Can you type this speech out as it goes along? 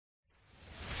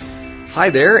Hi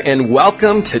there, and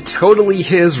welcome to Totally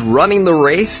His Running the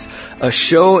Race, a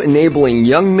show enabling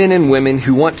young men and women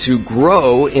who want to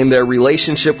grow in their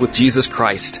relationship with Jesus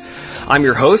Christ. I'm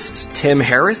your host, Tim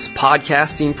Harris,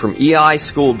 podcasting from EI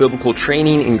School of Biblical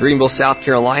Training in Greenville, South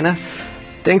Carolina.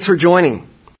 Thanks for joining.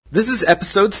 This is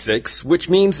episode 6, which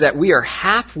means that we are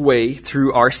halfway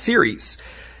through our series.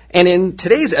 And in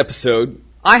today's episode,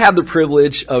 I have the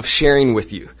privilege of sharing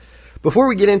with you. Before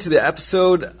we get into the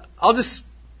episode, I'll just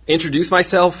introduce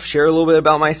myself, share a little bit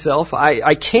about myself.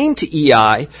 I came to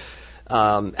EI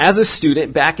as a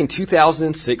student back in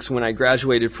 2006 when I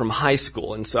graduated from high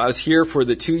school. And so I was here for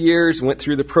the 2 years, went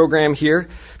through the program here,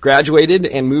 graduated,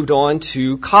 and moved on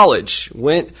to college.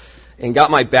 Went and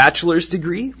got my bachelor's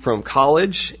degree from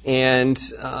college and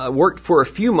worked for a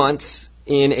few months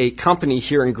in a company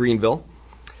here in Greenville.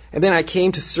 And then I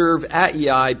came to serve at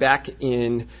EI back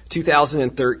in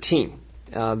 2013.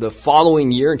 The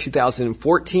following year, in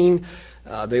 2014,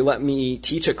 they let me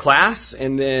teach a class,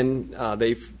 and then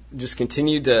they've just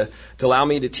continued to allow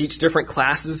me to teach different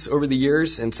classes over the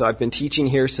years, and so I've been teaching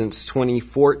here since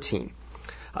 2014.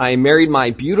 I married my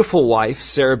beautiful wife,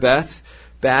 Sarah Beth,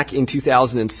 back in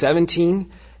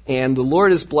 2017, and the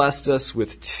Lord has blessed us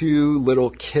with 2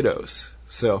 little kiddos.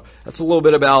 So that's a little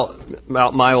bit about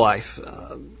my life.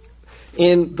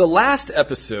 In the last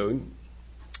episode,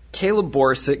 Caleb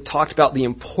Borsick talked about the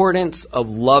importance of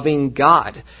loving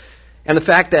God and the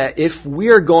fact that if we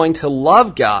are going to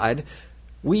love God,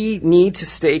 we need to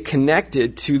stay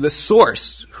connected to the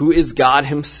source, who is God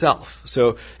himself.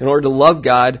 So in order to love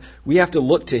God, we have to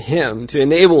look to him to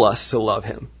enable us to love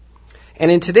him.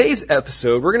 And in today's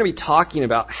episode, we're going to be talking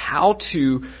about how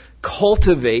to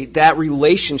cultivate that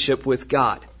relationship with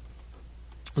God.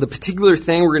 The particular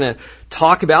thing we're going to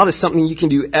talk about is something you can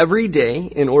do every day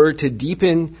in order to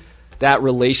deepen that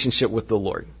relationship with the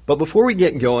Lord. But before we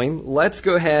get going, let's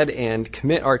go ahead and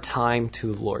commit our time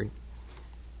to the Lord.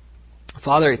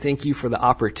 Father, I thank you for the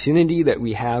opportunity that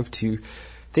we have to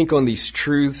think on these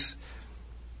truths.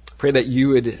 Pray that you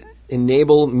would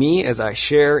enable me as I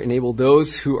share, enable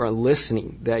those who are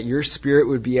listening, that your Spirit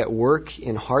would be at work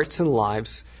in hearts and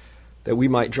lives, that we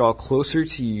might draw closer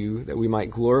to you, that we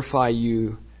might glorify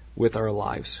you with our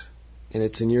lives. And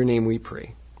it's in your name we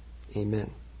pray. Amen.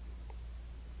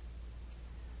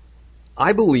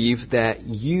 I believe that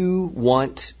you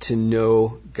want to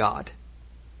know God.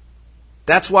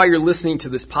 That's why you're listening to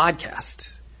this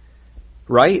podcast,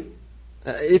 right?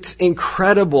 It's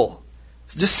incredible.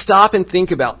 So just stop and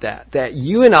think about that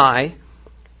you and I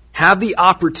have the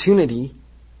opportunity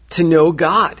to know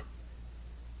God.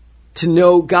 To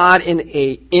know God in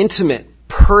an intimate,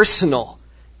 personal,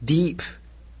 deep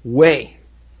way.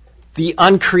 The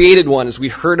uncreated one, as we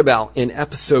heard about in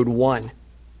episode 1.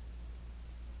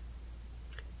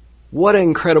 What an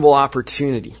incredible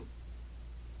opportunity.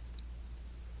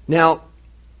 Now,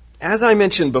 as I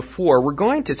mentioned before, we're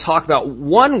going to talk about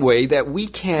one way that we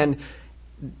can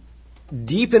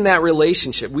deepen that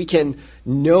relationship. We can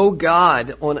know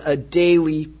God on a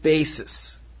daily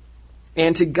basis.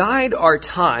 And to guide our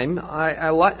time,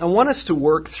 I want us to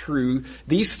work through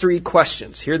these 3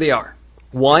 questions. Here they are.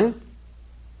 1,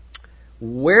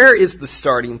 where is the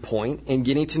starting point in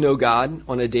getting to know God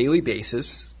on a daily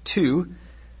basis? 2,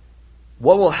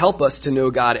 what will help us to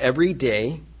know God every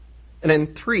day? And then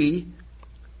 3,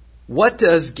 what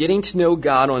does getting to know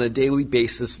God on a daily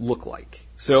basis look like?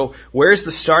 So, where's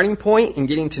the starting point in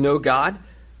getting to know God?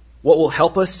 What will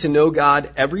help us to know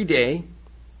God every day?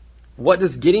 What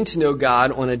does getting to know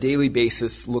God on a daily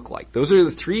basis look like? Those are the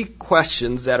 3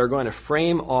 questions that are going to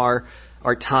frame our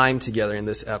time together in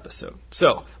this episode.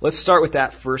 So, let's start with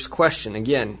that first question.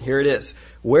 Again, here it is.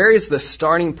 Where is the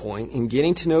starting point in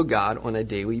getting to know God on a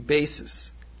daily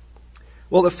basis?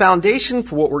 Well, the foundation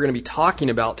for what we're going to be talking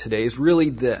about today is really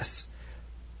this.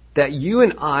 That you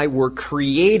and I were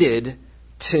created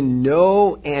to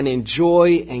know and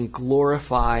enjoy and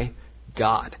glorify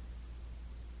God.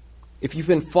 If you've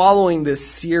been following this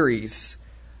series,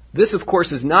 this, of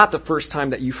course, is not the first time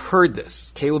that you've heard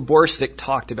this. Caleb Borsick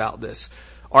talked about this.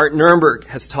 Art Nurnberg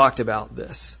has talked about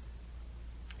this.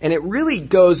 And it really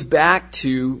goes back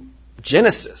to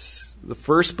Genesis, the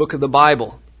first book of the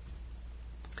Bible.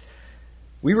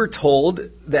 We were told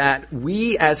that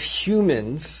we as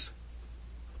humans,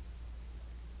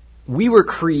 we were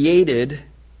created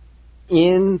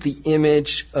in the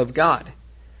image of God.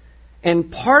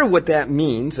 And part of what that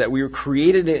means, that we were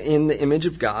created in the image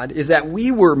of God, is that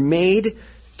we were made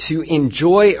to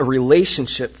enjoy a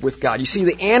relationship with God. You see,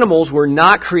 the animals were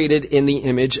not created in the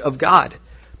image of God.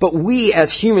 But we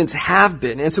as humans have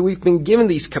been. And so we've been given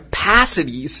these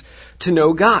capacities to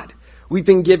know God. We've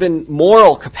been given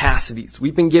moral capacities.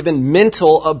 We've been given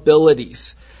mental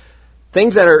abilities.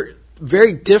 Things that are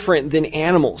very different than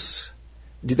animals.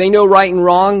 Do they know right and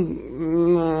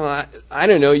wrong? I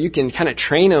don't know. You can kind of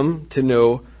train them to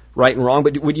know right and wrong,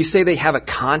 but would you say they have a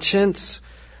conscience?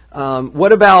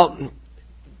 What about,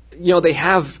 they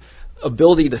have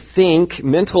ability to think,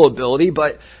 mental ability,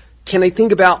 but can they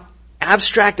think about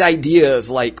abstract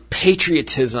ideas like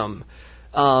patriotism?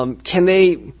 Can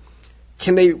they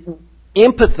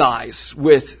empathize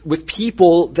with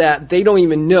people that they don't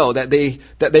even know, that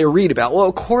they read about? Well,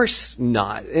 of course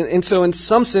not. And so in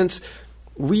some sense,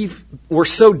 we're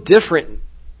so different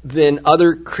than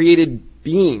other created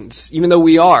beings, even though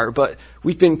we are, but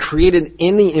we've been created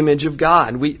in the image of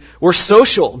God. We're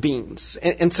social beings.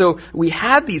 And so we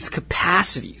have these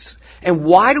capacities. And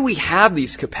why do we have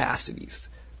these capacities?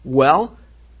 Well,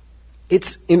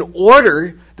 it's in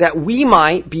order that we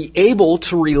might be able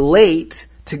to relate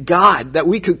to God, that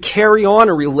we could carry on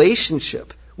a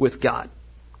relationship with God.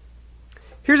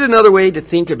 Here's another way to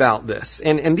think about this.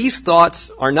 And these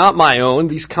thoughts are not my own.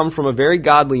 These come from a very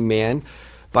godly man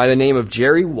by the name of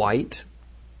Jerry White.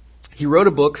 He wrote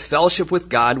a book, Fellowship with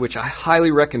God, which I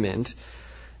highly recommend.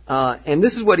 And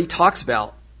this is what he talks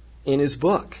about in his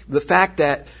book. The fact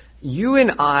that you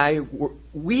and I,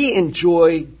 we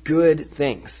enjoy good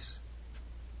things.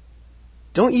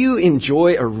 Don't you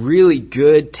enjoy a really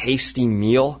good, tasty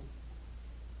meal?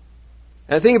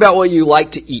 And think about what you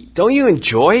like to eat. Don't you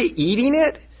enjoy eating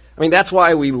it? I mean, that's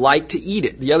why we like to eat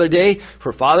it. The other day,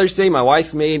 for Father's Day, my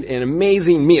wife made an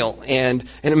amazing meal and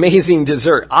an amazing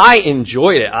dessert. I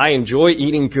enjoyed it. I enjoy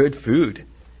eating good food.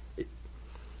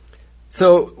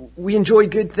 So we enjoy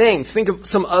good things. Think of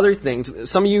some other things.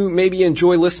 Some of you maybe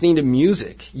enjoy listening to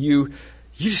music. You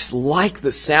just like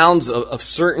the sounds of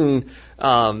certain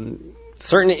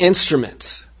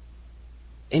instruments.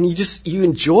 And you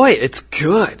enjoy it. It's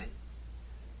good.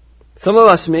 Some of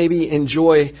us maybe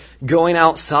enjoy going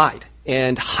outside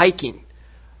and hiking.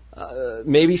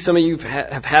 Maybe some of you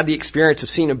have had the experience of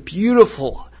seeing a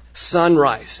beautiful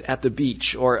sunrise at the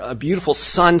beach or a beautiful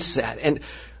sunset. And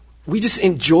we just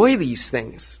enjoy these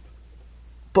things.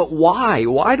 But why?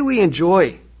 Why do we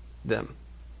enjoy them?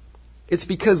 It's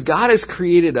because God has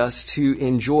created us to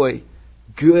enjoy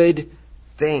good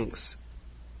things.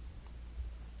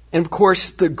 And of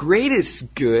course, the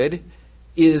greatest good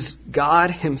is God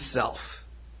Himself.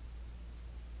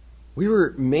 We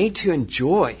were made to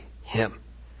enjoy Him.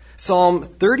 Psalm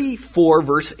 34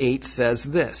 verse 8 says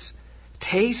this,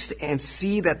 "Taste and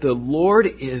see that the Lord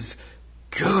is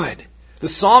good." The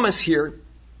psalmist here,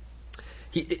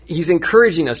 he's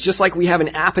encouraging us, just like we have an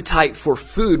appetite for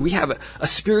food, we have a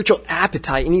spiritual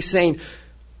appetite, and he's saying,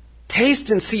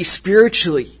 taste and see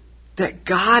spiritually that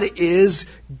God is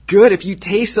good. If you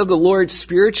taste of the Lord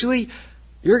spiritually,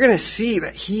 you're going to see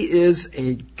that He is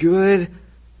a good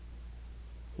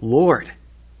Lord.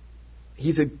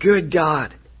 He's a good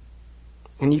God.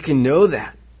 And you can know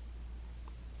that.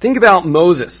 Think about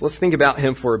Moses. Let's think about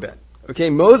him for a bit. Okay,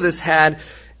 Moses had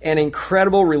an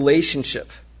incredible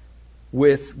relationship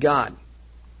with God.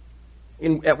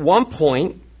 At one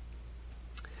point,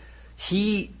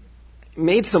 he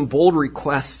made some bold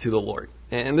requests to the Lord.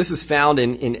 And this is found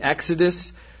in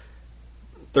Exodus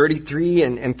 33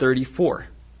 and 34.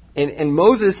 And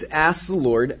Moses asked the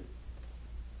Lord,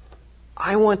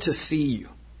 "I want to see you."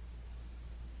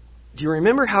 Do you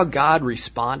remember how God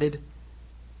responded?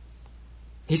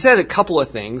 He said a couple of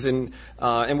things, and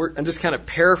I'm just kind of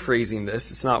paraphrasing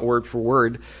this. It's not word for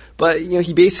word. But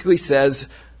he basically says,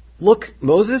 "Look,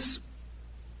 Moses,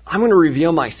 I'm going to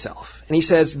reveal myself." And he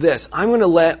says this, "I'm going to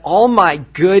let all my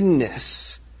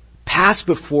goodness pass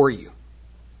before you."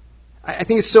 I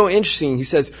think it's so interesting. He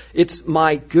says, "It's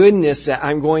my goodness that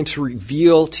I'm going to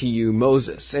reveal to you,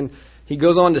 Moses." And he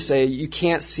goes on to say, "You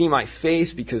can't see my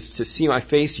face because to see my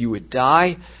face you would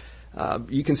die.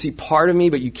 You can see part of me,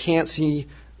 but you can't see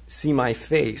my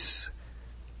face."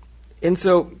 And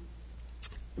so,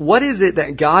 what is it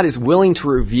that God is willing to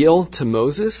reveal to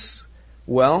Moses?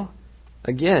 Well,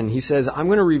 again, he says, "I'm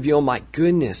going to reveal my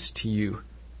goodness to you,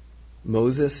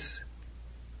 Moses."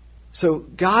 So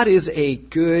God is a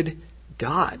good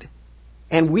God,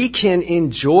 and we can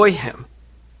enjoy Him.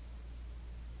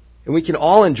 And we can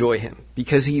all enjoy Him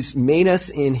because He's made us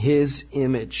in His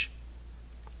image.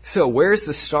 So where's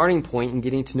the starting point in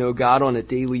getting to know God on a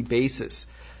daily basis?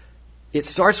 It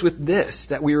starts with this,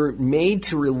 that we were made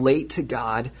to relate to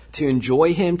God, to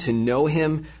enjoy Him, to know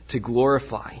Him, to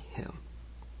glorify Him.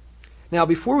 Now,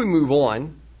 before we move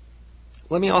on,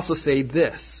 let me also say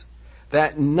this,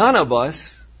 that none of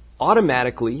us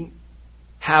automatically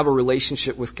have a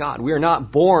relationship with God. We are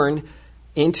not born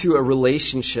into a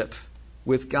relationship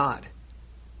with God.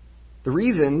 The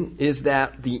reason is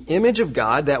that the image of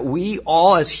God that we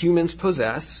all as humans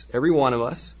possess, every one of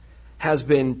us, has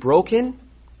been broken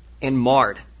and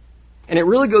marred. And it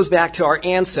really goes back to our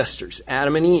ancestors,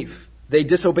 Adam and Eve. They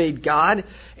disobeyed God,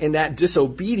 and that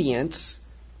disobedience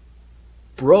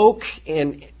broke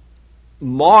and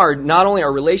marred not only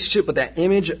our relationship, but that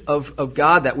image of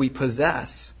God that we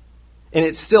possess. And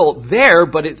it's still there,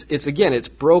 but it's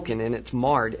broken and it's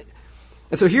marred.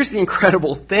 And so here's the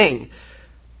incredible thing,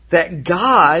 that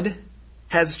God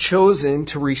has chosen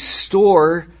to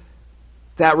restore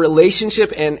that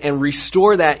relationship and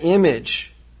restore that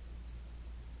image.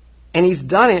 And He's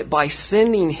done it by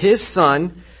sending His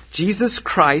Son, Jesus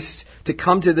Christ, to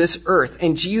come to this earth.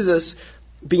 And Jesus,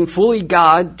 being fully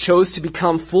God, chose to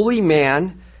become fully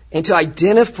man and to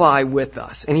identify with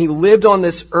us. And He lived on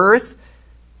this earth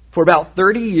for about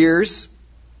 30 years.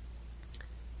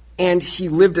 And He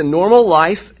lived a normal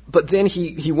life, but then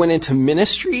he went into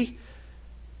ministry.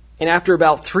 And after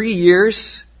about 3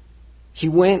 years, He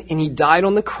went and He died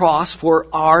on the cross for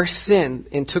our sin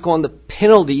and took on the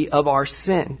penalty of our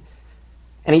sin.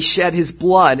 And He shed His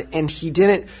blood, and He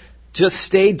didn't just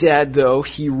stay dead, though.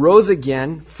 He rose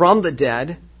again from the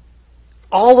dead.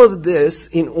 All of this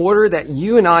in order that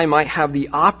you and I might have the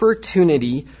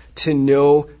opportunity to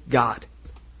know God.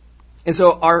 And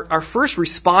so our first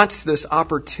response to this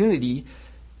opportunity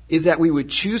is that we would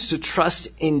choose to trust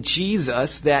in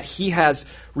Jesus, that He has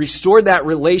restored that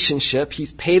relationship.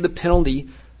 He's paid the penalty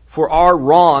for our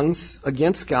wrongs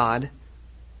against God.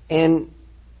 And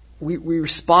we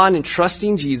respond in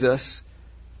trusting Jesus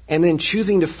and then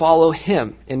choosing to follow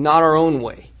Him and not our own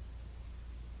way,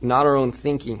 not our own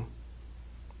thinking.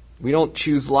 We don't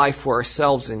choose life for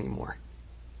ourselves anymore.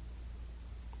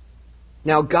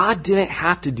 Now, God didn't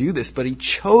have to do this, but He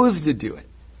chose to do it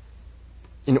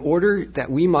in order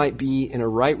that we might be in a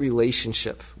right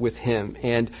relationship with Him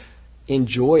and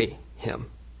enjoy Him.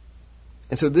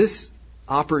 And so this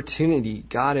opportunity,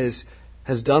 God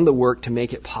has done the work to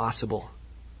make it possible.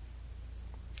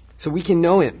 So we can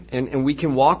know Him and we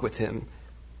can walk with Him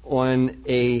on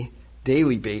a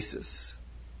daily basis.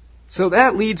 So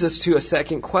that leads us to a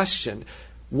second question.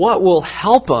 What will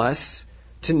help us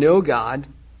to know God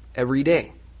every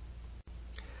day?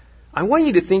 I want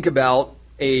you to think about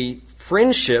a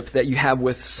friendship that you have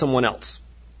with someone else.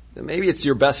 Maybe it's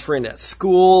your best friend at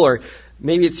school, or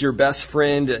maybe it's your best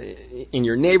friend in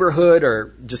your neighborhood,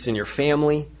 or just in your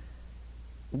family.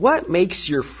 What makes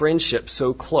your friendship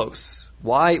so close?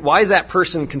 Why is that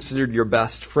person considered your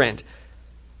best friend?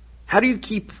 How do you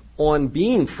keep on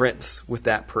being friends with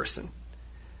that person?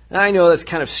 Now, I know that's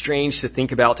kind of strange to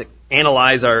think about, to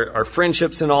analyze our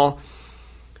friendships and all.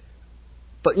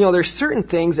 But, there's certain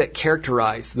things that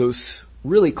characterize those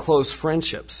really close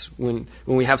friendships when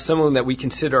we have someone that we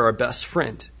consider our best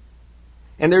friend.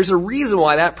 And there's a reason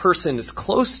why that person is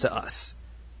close to us.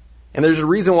 And there's a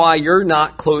reason why you're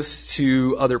not close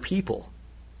to other people.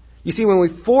 You see, when we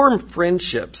form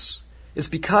friendships, it's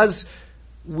because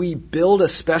we build a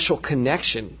special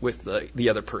connection with the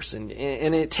other person.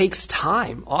 And it takes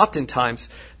time. Oftentimes,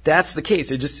 that's the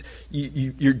case.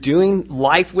 You're doing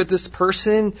life with this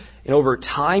person, and over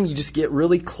time, you just get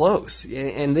really close.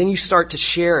 And then you start to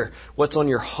share what's on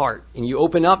your heart. And you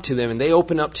open up to them, and they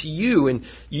open up to you, and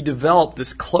you develop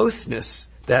this closeness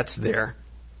that's there.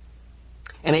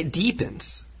 And it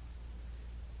deepens.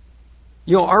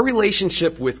 Our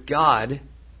relationship with God,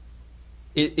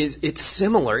 it's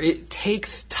similar. It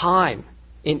takes time.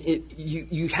 And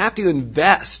you have to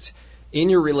invest in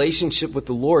your relationship with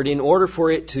the Lord in order for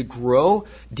it to grow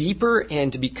deeper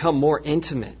and to become more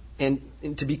intimate and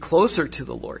to be closer to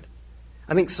the Lord.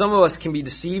 I think some of us can be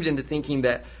deceived into thinking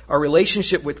that our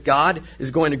relationship with God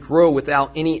is going to grow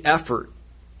without any effort.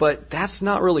 But that's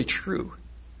not really true.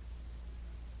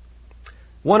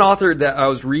 One author that I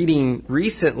was reading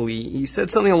recently, he said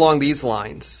something along these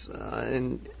lines,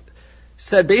 and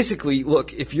said basically,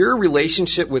 look, if your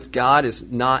relationship with God is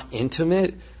not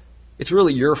intimate, it's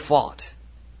really your fault.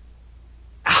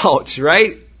 Ouch,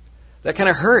 right? That kind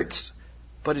of hurts,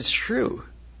 but it's true.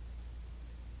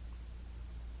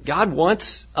 God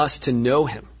wants us to know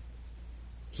Him.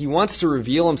 He wants to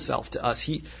reveal Himself to us.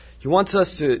 He wants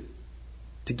us to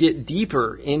get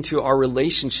deeper into our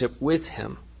relationship with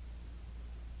Him.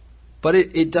 But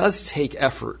it does take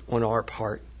effort on our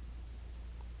part.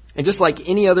 And just like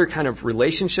any other kind of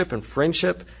relationship and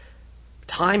friendship,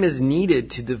 time is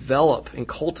needed to develop and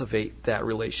cultivate that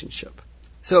relationship.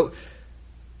 So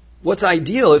what's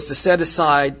ideal is to set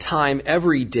aside time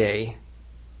every day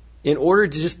in order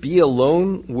to just be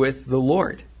alone with the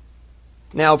Lord.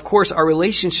 Now, of course, our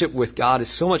relationship with God is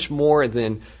so much more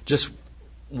than just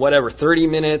whatever, 30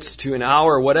 minutes to an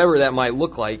hour, whatever that might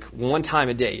look like, one time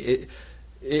a day.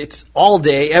 It's all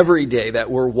day, every day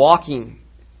that we're walking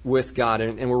with God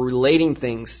and we're relating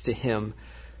things to Him.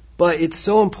 But it's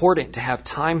so important to have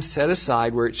time set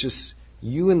aside where it's just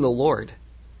you and the Lord.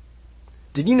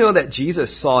 Did you know that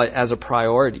Jesus saw it as a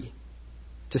priority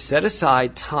to set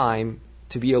aside time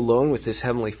to be alone with His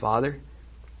Heavenly Father?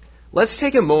 Let's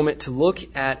take a moment to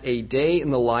look at a day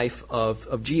in the life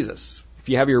of Jesus. If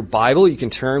you have your Bible, you can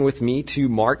turn with me to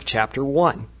Mark chapter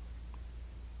 1.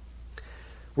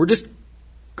 We're just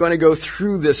going to go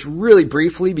through this really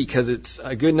briefly because it's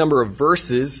a good number of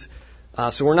verses.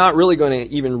 So we're not really going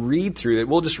to even read through it.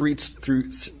 We'll just read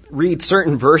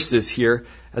certain verses here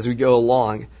as we go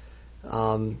along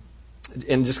and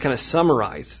just kind of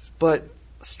summarize. But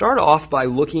start off by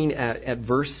looking at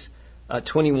verse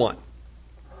 21.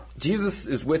 Jesus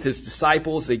is with His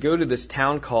disciples. They go to this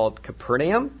town called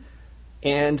Capernaum.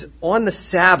 And on the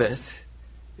Sabbath,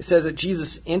 it says that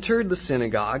Jesus entered the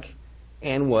synagogue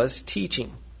and was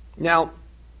teaching. Now,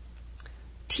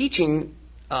 teaching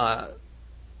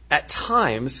at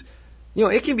times,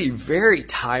 it can be very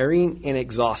tiring and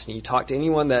exhausting. You talk to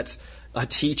anyone that's a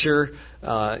teacher,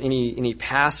 any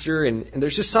pastor, and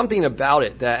there's just something about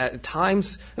it that at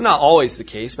times, not always the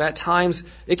case, but at times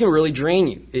it can really drain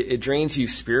you. It drains you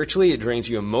spiritually, it drains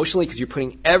you emotionally because you're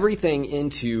putting everything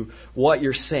into what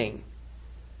you're saying.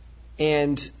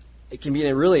 And it can be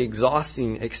a really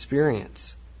exhausting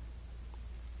experience.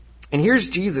 And here's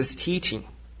Jesus teaching,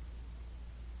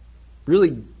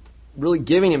 really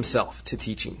giving Himself to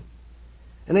teaching.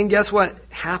 And then guess what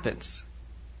happens?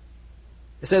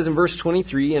 It says in verse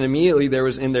 23, and immediately there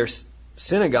was in their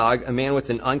synagogue a man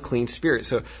with an unclean spirit.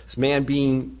 So this man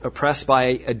being oppressed by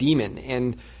a demon.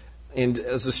 And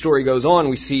as the story goes on,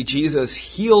 we see Jesus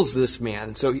heals this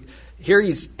man. So here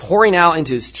He's pouring out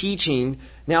into His teaching.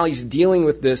 Now He's dealing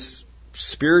with this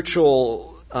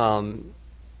spiritual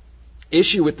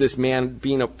issue with this man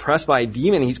being oppressed by a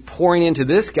demon. He's pouring into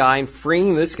this guy and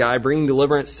freeing this guy, bringing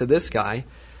deliverance to this guy.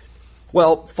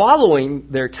 Well, following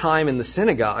their time in the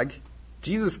synagogue,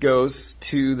 Jesus goes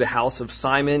to the house of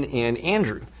Simon and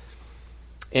Andrew.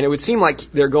 And it would seem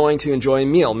like they're going to enjoy a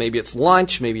meal. Maybe it's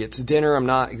lunch, maybe it's dinner, I'm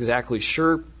not exactly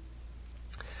sure.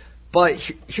 But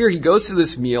here He goes to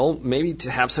this meal, maybe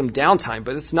to have some downtime,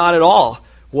 but it's not at all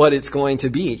what it's going to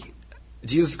be.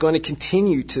 Jesus is going to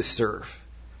continue to serve.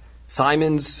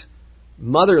 Simon's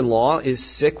mother-in-law is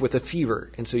sick with a fever,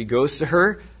 and so He goes to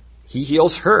her, He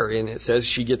heals her, and it says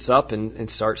she gets up and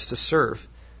starts to serve.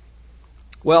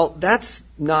 Well, that's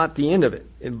not the end of it.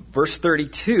 In verse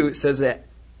 32, it says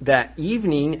that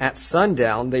evening at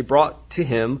sundown, they brought to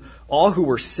Him all who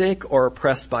were sick or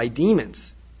oppressed by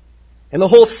demons. And the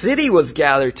whole city was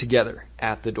gathered together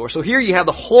at the door. So here you have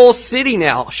the whole city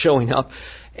now showing up,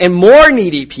 and more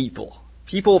needy people.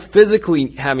 People physically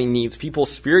having needs, people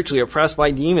spiritually oppressed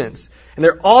by demons. And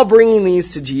they're all bringing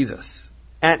these to Jesus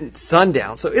at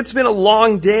sundown. So it's been a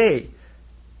long day.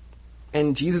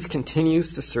 And Jesus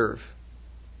continues to serve.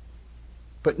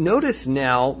 But notice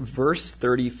now verse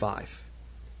 35.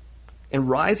 And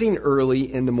rising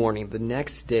early in the morning, the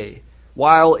next day,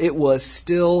 while it was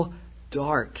still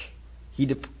dark,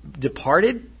 He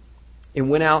departed and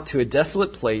went out to a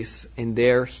desolate place, and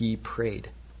there He prayed.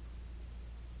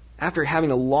 After having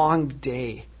a long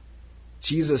day,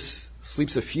 Jesus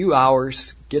sleeps a few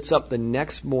hours, gets up the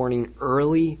next morning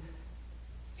early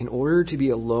in order to be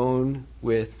alone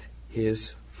with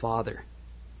His Father.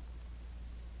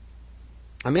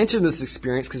 I mentioned this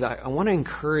experience because I want to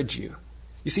encourage you.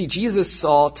 You see, Jesus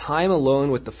saw time alone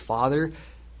with the Father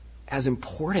as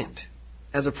important,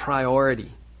 as a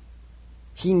priority.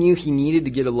 He knew He needed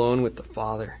to get alone with the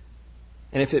Father.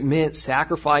 And if it meant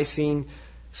sacrificing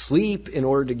sleep in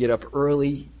order to get up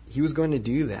early, He was going to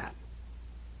do that.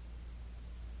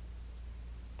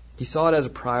 He saw it as a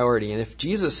priority. And if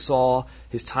Jesus saw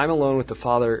His time alone with the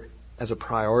Father as a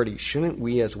priority, shouldn't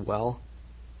we as well?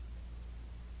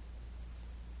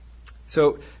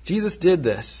 So Jesus did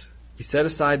this. He set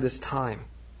aside this time.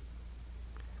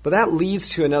 But that leads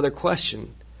to another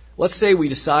question. Let's say we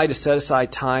decide to set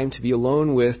aside time to be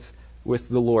alone with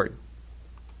the Lord.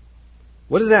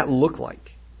 What does that look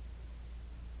like?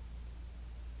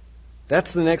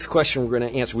 That's the next question we're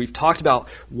going to answer. We've talked about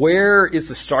where is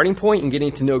the starting point in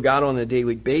getting to know God on a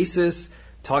daily basis.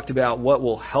 Talked about what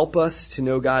will help us to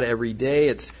know God every day.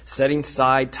 It's setting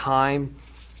aside time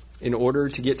in order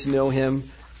to get to know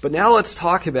Him. But now let's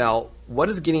talk about what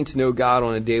does getting to know God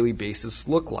on a daily basis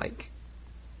look like?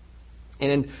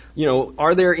 And,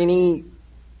 are there any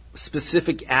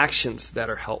specific actions that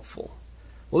are helpful?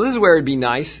 Well, this is where it'd be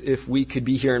nice if we could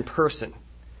be here in person.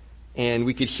 and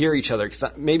we could hear each other.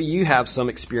 Maybe you have some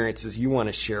experiences you want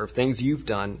to share of things you've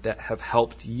done that have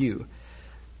helped you.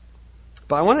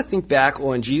 But I want to think back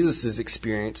on Jesus'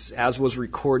 experience as was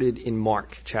recorded in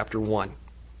Mark chapter 1.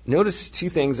 Notice two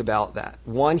things about that.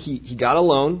 One, he got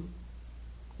alone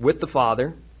with the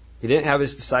Father. He didn't have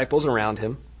his disciples around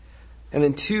him. And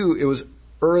then two, it was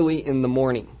early in the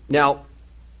morning. Now,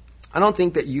 I don't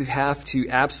think that you have to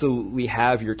absolutely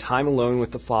have your time alone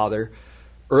with the Father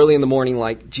early in the morning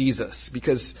like Jesus,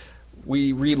 because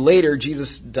we read later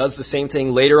Jesus does the same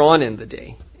thing later on in the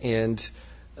day. And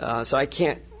so I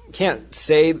can't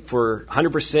say for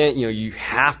 100%, you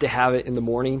have to have it in the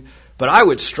morning, but I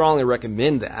would strongly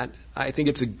recommend that. I think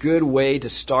it's a good way to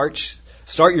start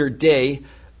your day,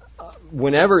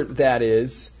 whenever that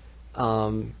is,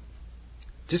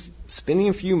 just spending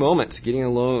a few moments getting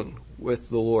alone with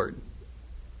the Lord.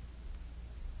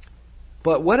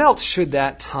 But what else should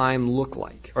that time look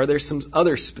like? Are there some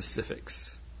other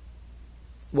specifics?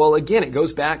 Well, again, it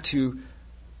goes back to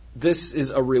this is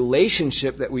a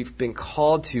relationship that we've been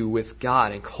called to with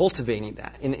God and cultivating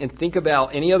that. And think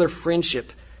about any other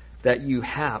friendship that you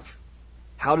have.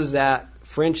 How does that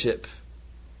friendship,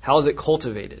 how is it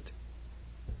cultivated?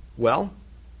 Well,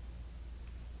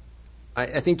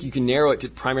 I think you can narrow it to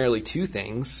primarily two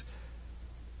things.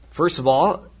 First of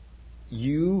all,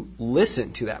 you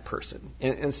listen to that person.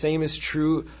 And the same is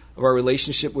true of our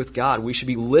relationship with God. We should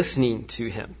be listening to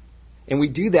Him. And we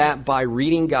do that by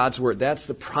reading God's Word. That's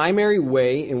the primary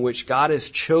way in which God has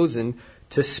chosen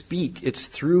to speak. It's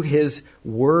through His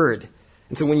Word.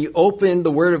 And so when you open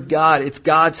the Word of God, it's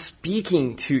God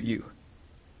speaking to you.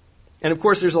 And of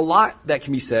course, there's a lot that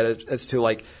can be said as to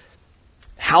like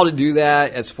how to do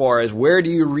that, as far as where do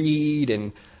you read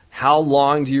and how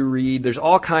long do you read. There's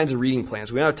all kinds of reading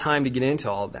plans. We don't have time to get into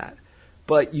all of that.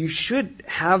 But you should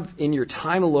have in your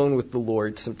time alone with the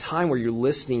Lord some time where you're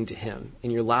listening to Him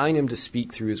and you're allowing Him to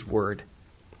speak through His Word.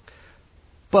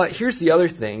 But here's the other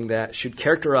thing that should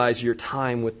characterize your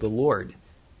time with the Lord.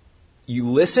 You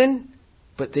listen,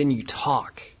 but then you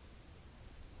talk.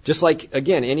 Just like,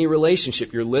 again, any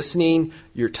relationship, you're listening,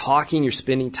 you're talking, you're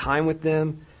spending time with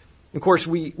them. Of course,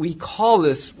 we call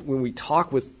this, when we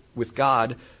talk with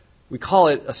God, we call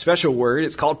it a special word.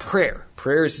 It's called prayer.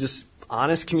 Prayer is just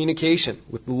honest communication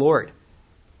with the Lord.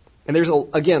 And there's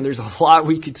a lot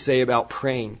we could say about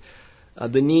praying.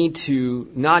 The need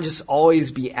to not just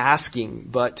always be asking,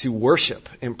 but to worship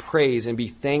and praise and be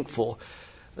thankful.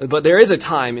 But there is a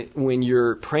time when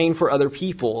you're praying for other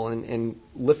people and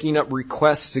lifting up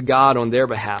requests to God on their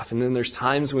behalf. And then there's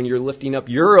times when you're lifting up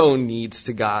your own needs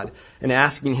to God and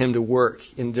asking Him to work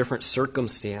in different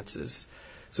circumstances.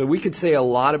 So we could say a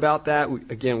lot about that.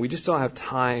 We just don't have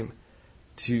time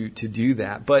to do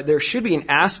that. But there should be an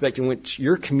aspect in which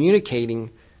you're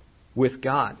communicating with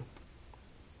God.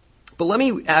 But let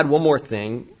me add one more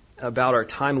thing about our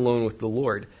time alone with the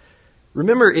Lord.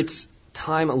 Remember, it's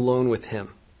time alone with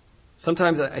Him.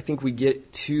 Sometimes I think we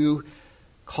get too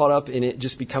caught up in it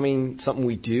just becoming something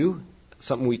we do,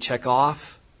 something we check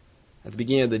off at the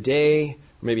beginning of the day, or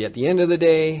maybe at the end of the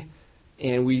day,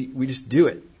 and we just do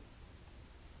it.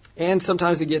 And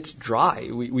sometimes it gets dry.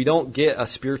 We don't get a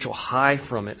spiritual high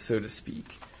from it, so to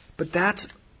speak. But that's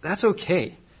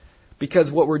okay.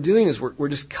 Because what we're doing is we're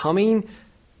just coming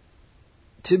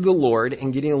to the Lord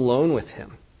and getting alone with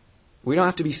Him. We don't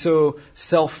have to be so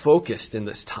self-focused in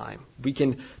this time. We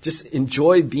can just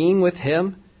enjoy being with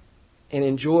Him and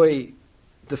enjoy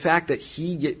the fact that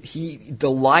He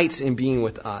delights in being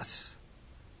with us.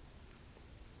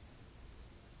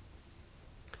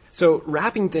 So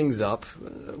wrapping things up,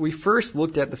 we first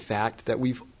looked at the fact that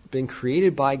we've been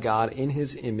created by God in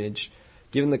His image,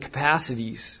 given the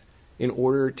capacities in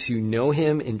order to know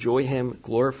Him, enjoy Him,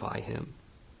 glorify Him.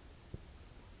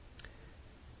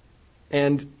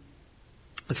 And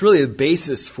it's really the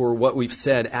basis for what we've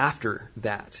said after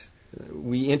that.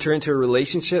 We enter into a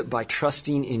relationship by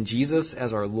trusting in Jesus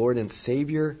as our Lord and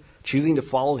Savior, choosing to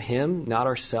follow Him, not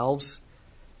ourselves.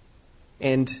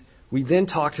 And we then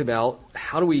talked about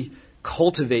how do we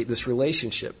cultivate this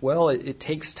relationship? Well, it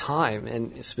takes time,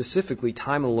 and specifically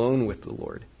time alone with the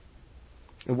Lord.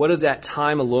 And what does that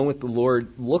time alone with the Lord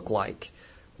look like?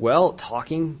 Well,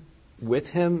 talking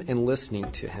with Him and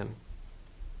listening to Him.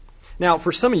 Now,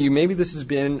 for some of you, maybe this has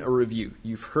been a review.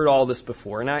 You've heard all this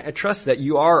before, and I trust that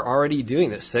you are already doing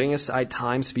this, setting aside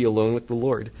times to be alone with the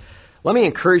Lord. Let me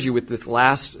encourage you with this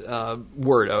last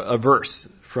word, a verse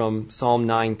from Psalm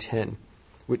 9:10,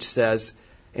 which says,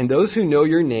 "And those who know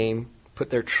your name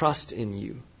put their trust in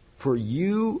you. For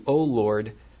you, O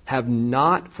Lord, have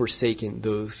not forsaken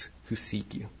those who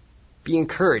seek you." Be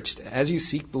encouraged. As you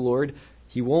seek the Lord,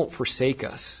 He won't forsake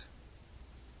us.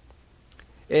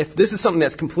 If this is something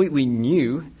that's completely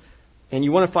new and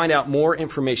you want to find out more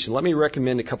information, let me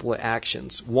recommend a couple of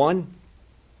actions. One,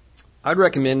 I'd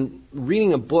recommend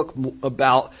reading a book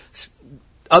about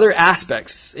other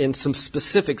aspects and some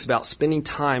specifics about spending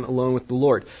time alone with the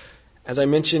Lord. As I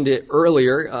mentioned it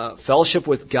earlier, Fellowship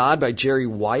with God by Jerry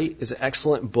White is an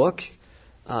excellent book.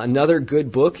 Another good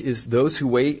book is Those Who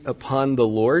Wait Upon the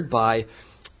Lord by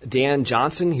Dan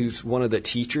Johnson, who's one of the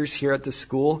teachers here at the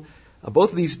school.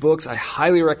 Both of these books I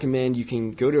highly recommend. You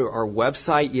can go to our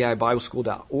website,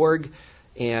 eibibleschool.org,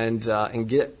 and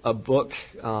get a book,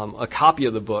 a copy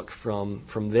of the book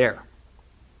from there.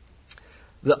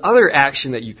 The other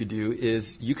action that you could do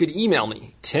is you could email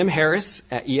me, Tim Harris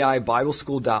at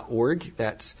eibibleschool.org.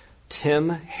 That's Tim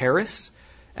Harris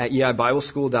at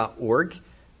eibibleschool.org.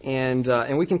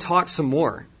 And we can talk some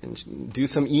more and do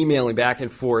some emailing back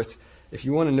and forth if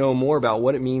you want to know more about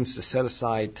what it means to set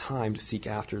aside time to seek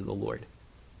after the Lord.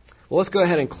 Well, let's go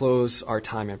ahead and close our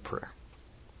time in prayer.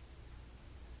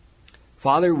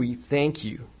 Father, we thank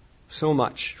you so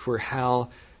much for how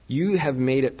you have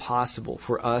made it possible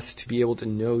for us to be able to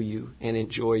know you and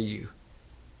enjoy you.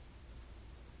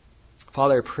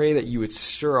 Father, I pray that you would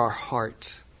stir our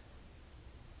hearts,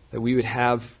 that we would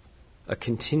have a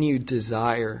continued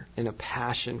desire and a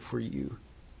passion for you.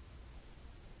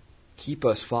 Keep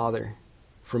us, Father,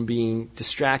 from being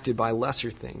distracted by lesser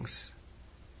things.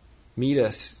 Meet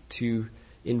us to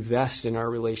invest in our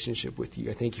relationship with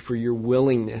you. I thank you for your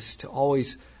willingness to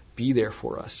always be there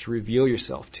for us, to reveal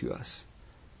yourself to us.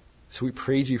 So we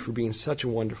praise you for being such a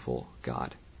wonderful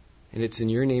God. And it's in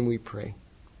your name we pray.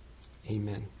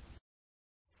 Amen.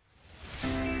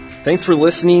 Thanks for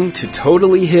listening to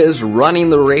Totally His Running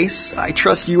the Race. I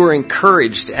trust you are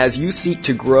encouraged as you seek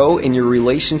to grow in your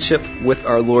relationship with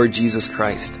our Lord Jesus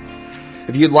Christ.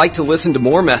 If you'd like to listen to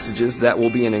more messages that will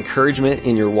be an encouragement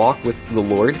in your walk with the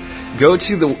Lord, go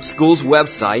to the school's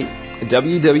website,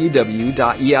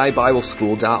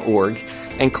 www.eibibleschool.org,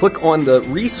 and click on the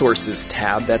Resources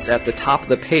tab that's at the top of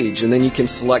the page, and then you can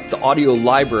select the audio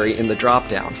library in the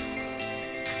drop-down.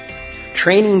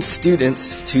 Training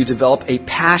students to develop a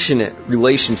passionate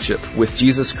relationship with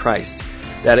Jesus Christ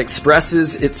that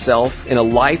expresses itself in a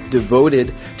life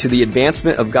devoted to the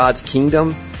advancement of God's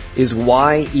kingdom is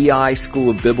why EI School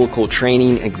of Biblical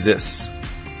Training exists.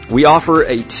 We offer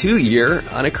a 2-year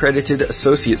unaccredited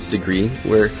associate's degree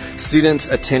where students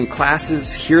attend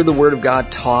classes, hear the Word of God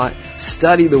taught,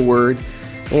 study the Word,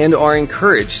 and are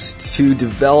encouraged to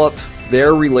develop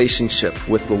their relationship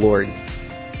with the Lord.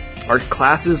 Our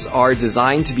classes are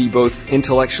designed to be both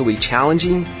intellectually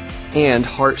challenging and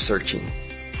heart-searching.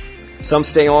 Some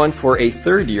stay on for a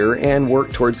 3rd year and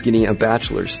work towards getting a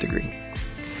bachelor's degree.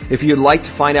 If you'd like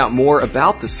to find out more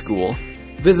about the school,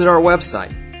 visit our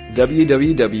website,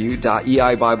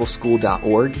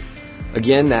 www.eibibleschool.org.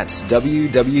 Again, that's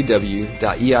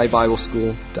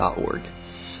www.eibibleschool.org.